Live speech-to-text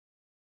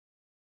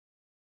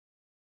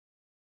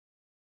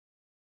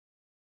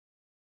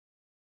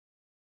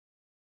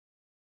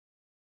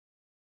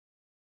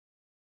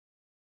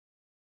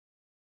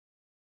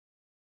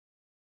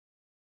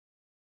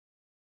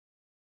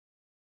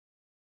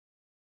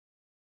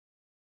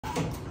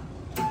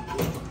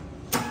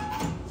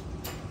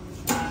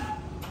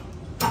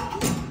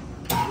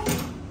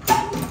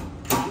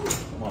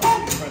Come on,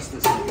 press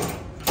this thing.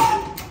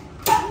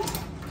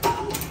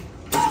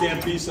 This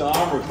damn piece of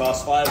armor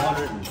costs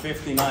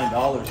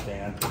 $559,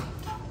 Dan.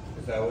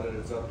 Is that what it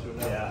is up to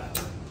now? Yeah.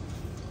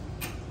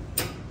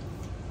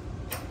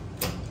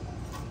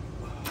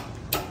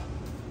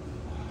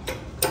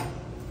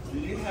 Do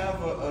you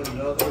have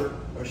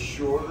a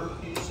shorter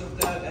piece of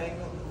that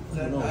angle?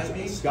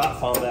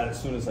 Scott found that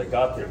as soon as I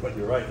got there, but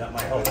you're right, that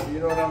might help. You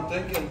know what I'm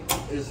thinking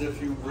is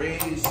if you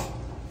raise.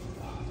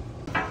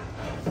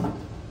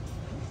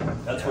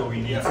 That's where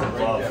we need some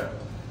right love. there.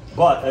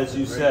 But as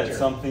you Right said, there.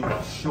 something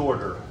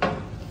shorter.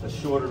 A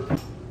shorter.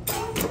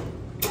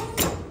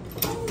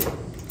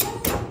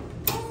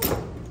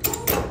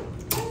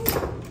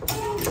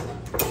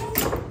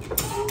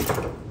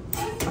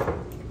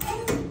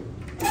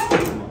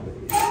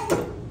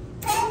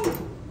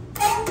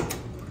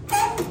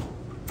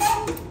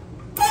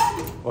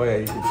 Oh yeah,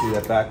 you can see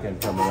that back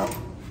end coming up.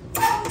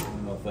 I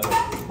don't know if that'll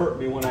hurt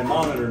me when I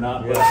mount it or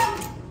not, but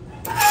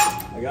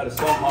I gotta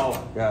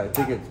somehow. Yeah,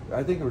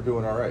 I think we're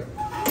doing all right.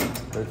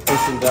 It's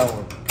pushing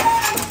downward.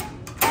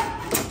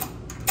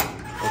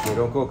 Okay,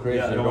 don't go crazy.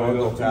 Yeah, I don't want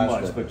want to to go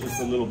too much, but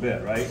just a little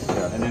bit, right?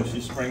 Yeah. And then she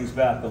springs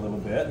back a little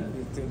bit.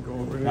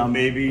 Now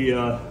maybe,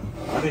 I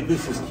think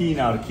this is key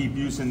now to keep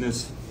using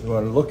this. You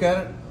want to look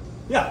at it?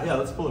 Yeah,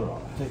 let's pull it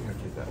off. Take that.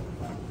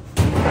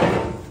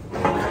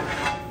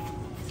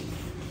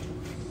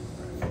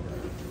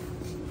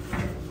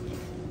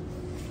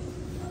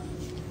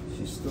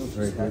 She still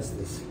just has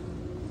this.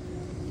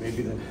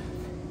 Maybe the,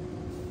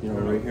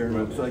 Right here it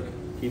looks like.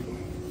 keep them.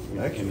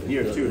 Actually,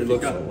 Here too. it If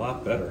looks you a come-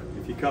 lot better.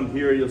 If you come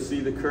here, you'll see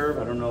the curve.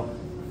 I don't know.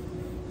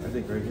 I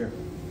think right here.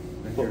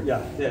 Well,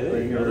 yeah, there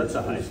Right you go. here. That's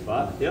a high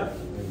spot. Yeah. Right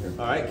here.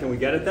 All right, can we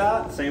get at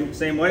that?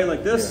 Same way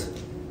like this?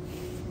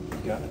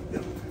 Got it.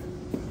 Yep.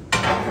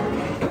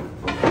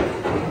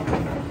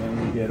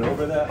 And we get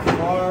over that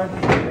far.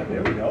 Yeah,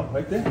 there we go.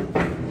 Right there.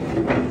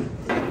 Yep.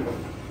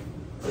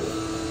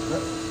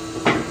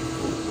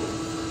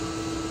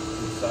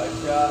 Good side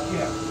shot.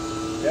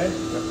 Yeah. Okay.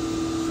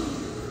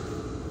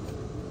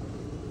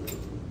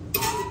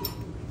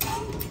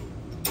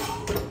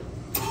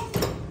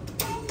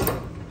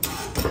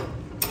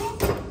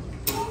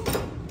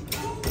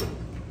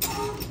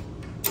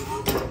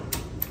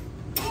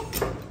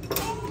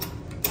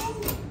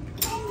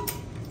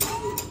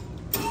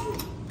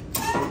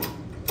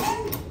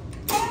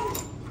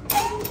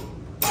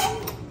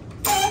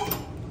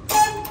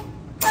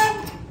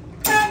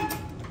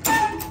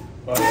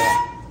 Oh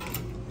yeah.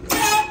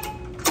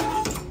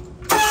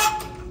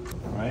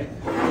 All right.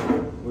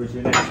 Where's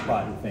your next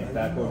spot, you think?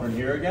 Back over in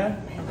here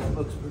again? That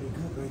looks pretty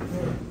good right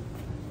there.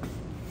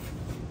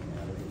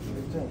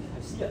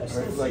 I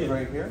still see Like it.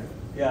 right here?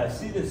 Yeah, I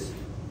see this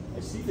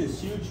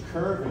huge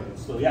curve in it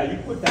still. Yeah, you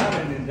put that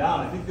end and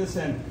down. I think this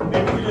end,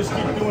 maybe we just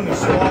keep doing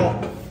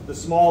the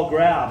small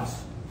grabs.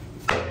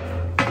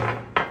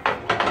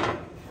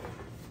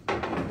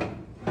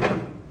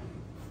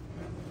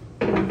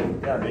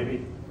 Yeah,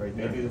 maybe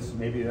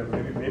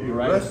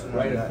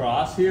right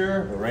across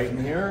here or right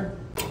in here.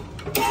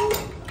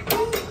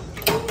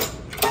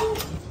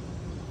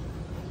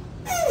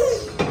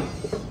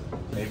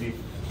 Maybe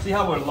see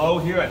how we're low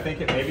here? I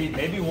think it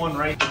maybe one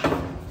right.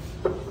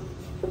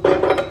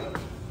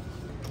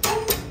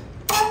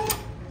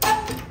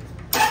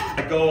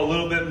 Go a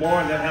little bit more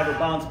and then have her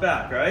bounce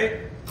back, right?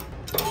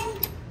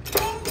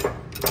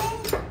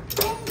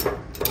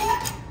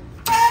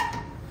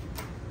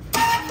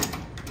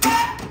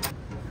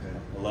 Okay.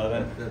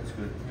 11. That's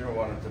good. You don't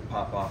want it to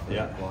pop off the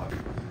Yeah. block.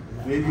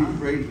 Maybe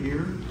right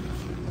here.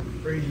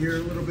 Right here a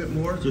little bit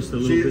more. Just a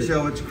little See bit. See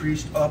how it's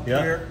creased up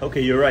Yeah. here?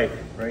 Okay, you're right.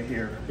 Right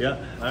here. Yeah.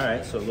 All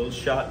right. So a little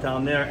shot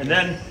down there, and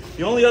then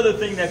the only other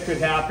thing that could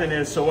happen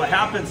is, so what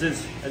happens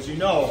is, as you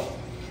know,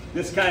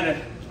 this kind of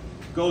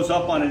goes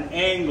up on an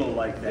angle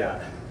like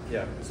that.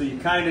 Yeah. So you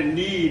kind of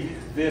need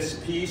this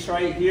piece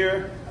right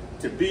here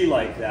to be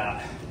like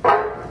that.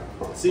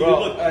 See, Well,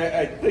 you look.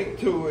 I think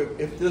too,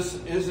 if this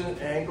isn't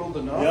angled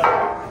enough,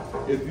 Yeah.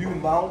 if you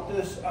mount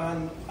this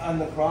on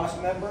the cross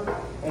member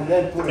and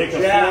then put Take a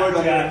a jack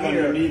floor jack under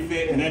here, underneath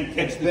it and then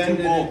catch the bend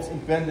two it bolts.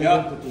 and bend it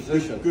Yeah. into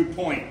position. Good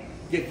point.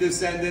 Get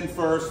this end in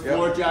first, Yep.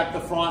 floor jack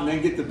the front, and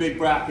then get the big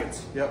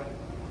brackets. Yep.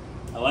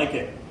 I like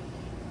it.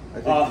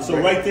 I think So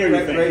right there,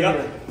 you think? Right Yep.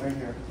 here. Right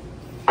here.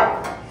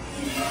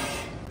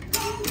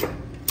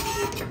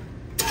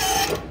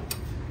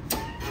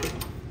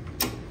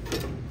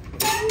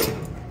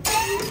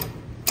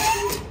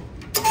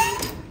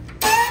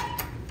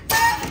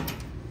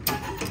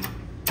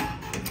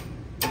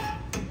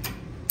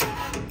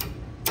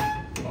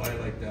 Oh, I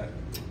like that.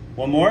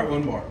 One more?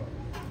 One more.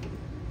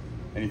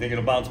 And you think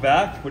it'll bounce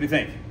back? What do you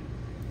think?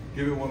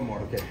 Give it one more.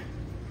 Okay.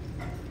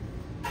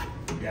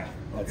 Yeah.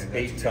 That's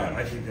Okay, 8 ton.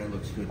 I think that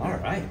looks good. All there.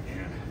 right.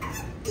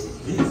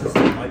 Jeez, this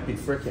thing might be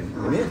freaking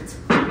mint.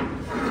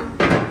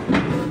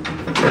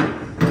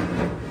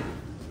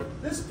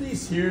 This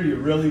piece here you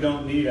really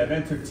don't need. I've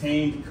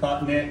entertained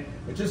cutting it.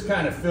 It just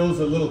kind of fills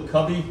a little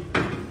cubby.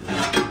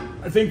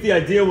 I think the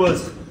idea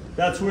was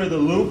that's where the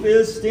loop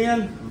is,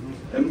 Stan.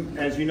 Mm-hmm. And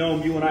as you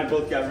know, you and I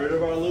both got rid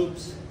of our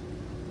loops.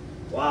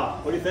 Wow,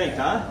 what do you think,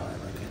 huh?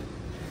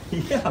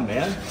 Yeah,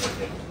 man.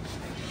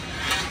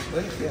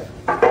 Yeah.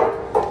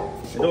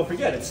 And don't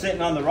forget, it's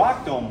sitting on the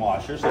rock dome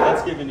washer, so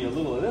that's giving you a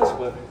little of this,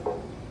 but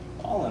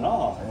all in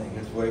all, I think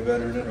it's way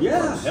better than it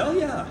yeah, was. hell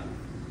yeah.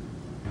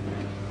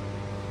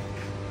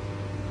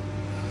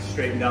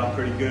 Straightened out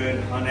pretty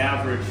good. On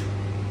average,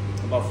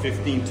 about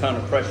 15 ton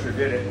of pressure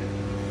did it.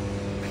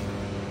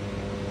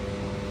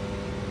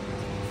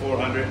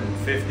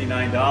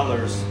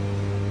 $459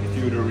 if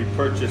you were to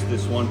repurchase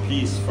this one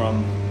piece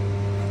from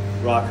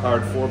Rock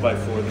Hard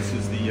 4x4. This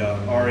is the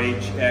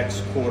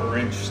RHX 1/4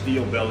 inch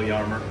steel belly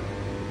armor.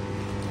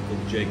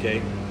 Little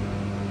JK.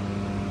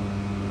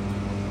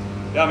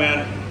 Yeah,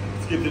 man,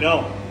 it's good to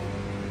know.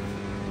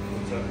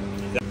 What's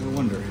up? No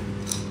wonder.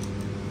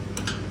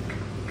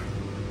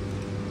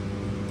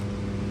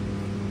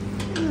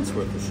 That's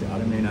worth a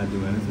shot. It may not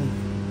do anything.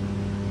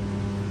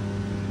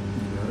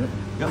 You got it?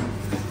 Yep.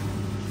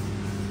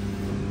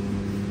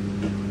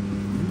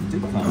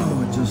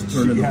 Oh, it just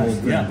turned the whole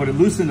thing. Yeah, but it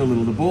loosened a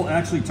little. The bolt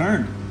actually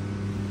turned.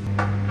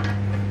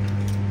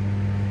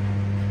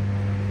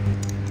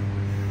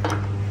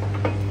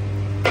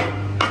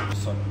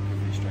 Something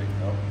could be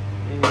straightened out.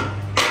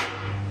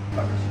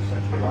 Covers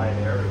such a wide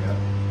area.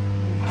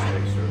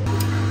 Mistakes are-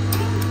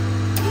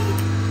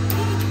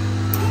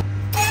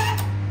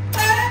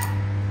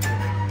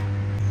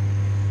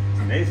 It's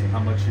amazing how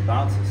much she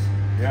bounces.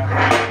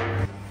 Yeah.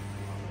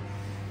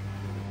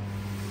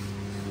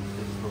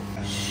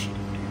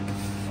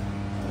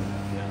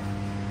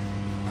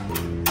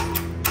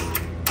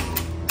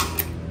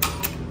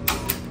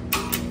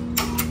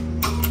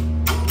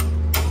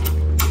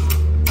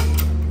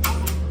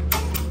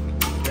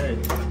 Okay.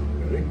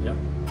 Ready? Yep.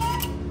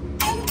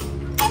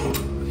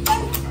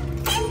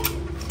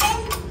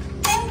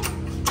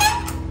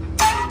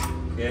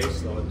 Okay,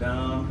 slow it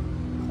down.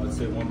 I would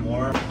say one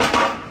more.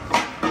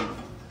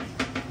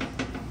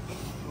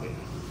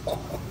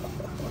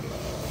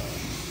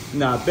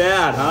 Not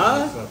bad,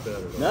 huh? Not bad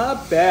at all.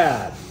 Not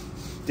bad.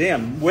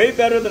 Damn, way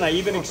better than I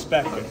even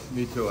expected.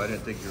 Me too. I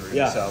didn't think you were going to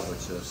Yeah.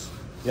 salvage this.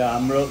 Yeah,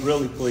 I'm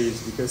really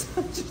pleased because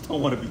I just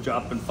don't want to be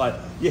dropping five.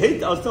 You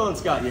hate. I was telling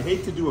Scott, you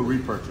hate to do a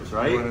repurchase, You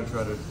right? want to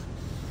try to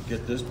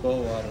get this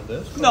bow out of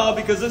this? No,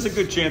 because there's a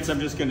good chance I'm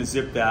just going to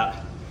zip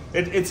that.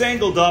 It's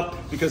angled up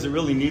because it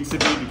really needs to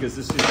be, because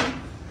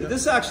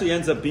this actually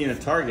ends up being a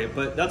target.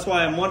 But that's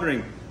why I'm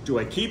wondering, do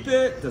I keep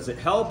it? Does it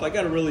help? I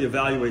got to really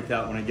evaluate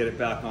that when I get it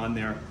back on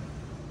there.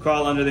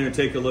 Crawl under there and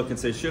take a look and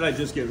say, should I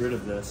just get rid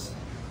of this?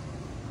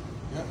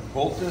 Yeah.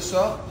 Bolt this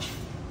up.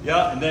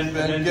 Yeah, and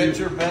then Get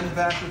your bend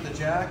back with the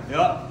jack.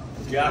 Yep,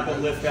 the jack will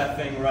lift that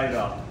thing right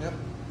up. Yep.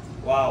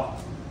 Wow.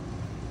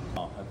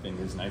 Oh, that thing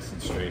is nice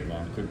and straight,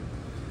 man. Good.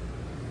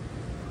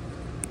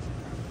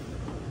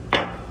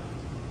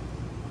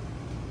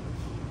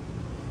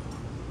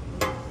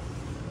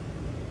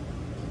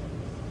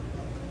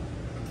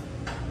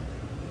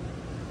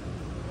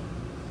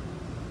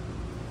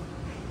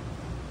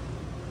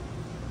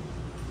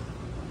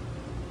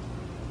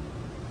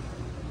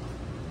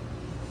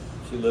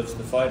 She lives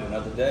to fight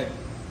another day.